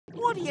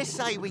What do you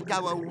say we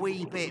go a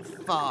wee bit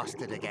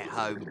faster to get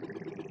home?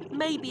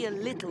 Maybe a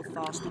little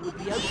faster would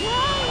be okay.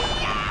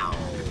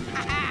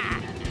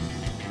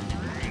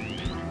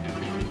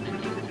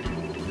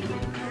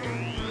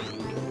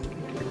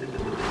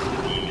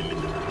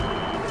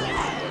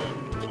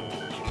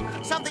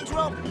 Something's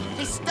wrong.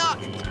 She's stuck.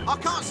 I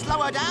can't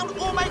slow her down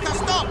or make her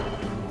stop.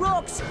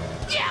 Rocks!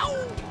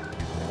 Yow!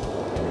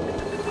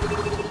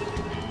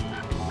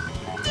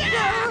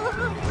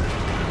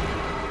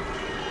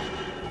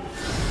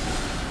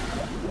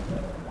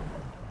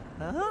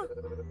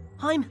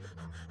 Huh?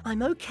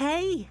 I'm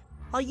okay.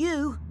 Are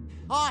you?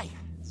 Aye,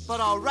 but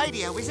our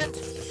radio isn't.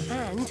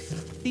 And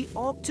the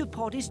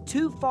Octopod is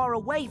too far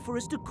away for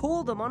us to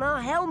call them on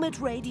our helmet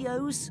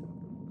radios.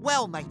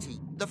 Well, matey,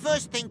 the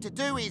first thing to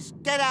do is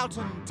get out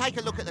and take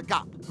a look at the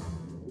gup.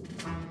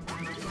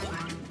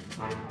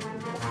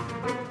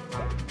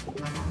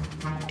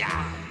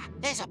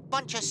 There's a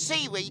bunch of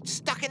seaweed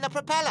stuck in the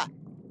propeller.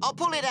 I'll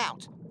pull it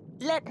out.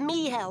 Let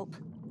me help.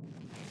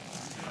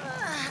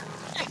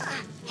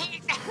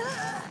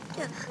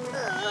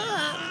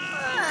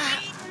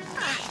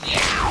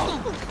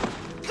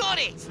 Got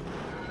it!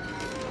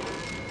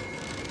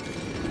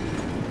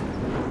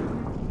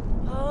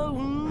 Oh,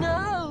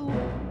 no!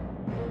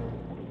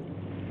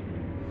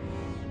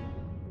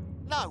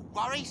 No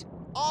worries.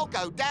 I'll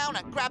go down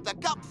and grab the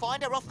gup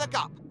finder off the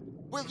gup.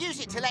 We'll use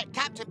it to let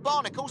Captain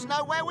Barnacles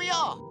know where we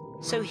are.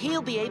 So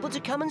he'll be able to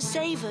come and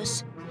save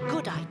us.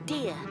 Good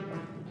idea.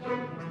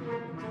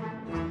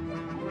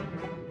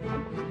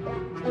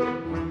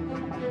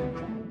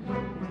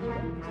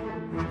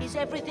 Is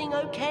everything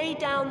okay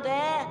down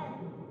there?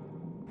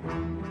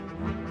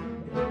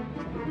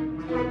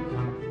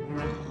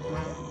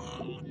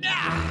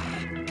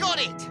 Got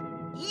it!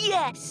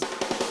 Yes!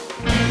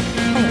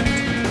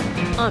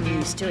 I'm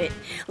used to it.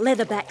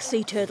 Leatherback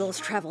sea turtles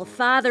travel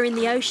farther in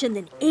the ocean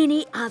than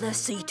any other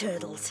sea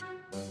turtles.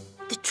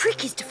 The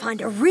trick is to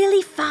find a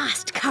really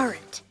fast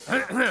current.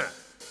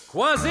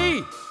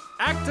 Kwazii,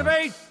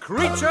 activate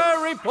creature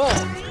report.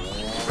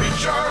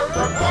 Creature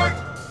report!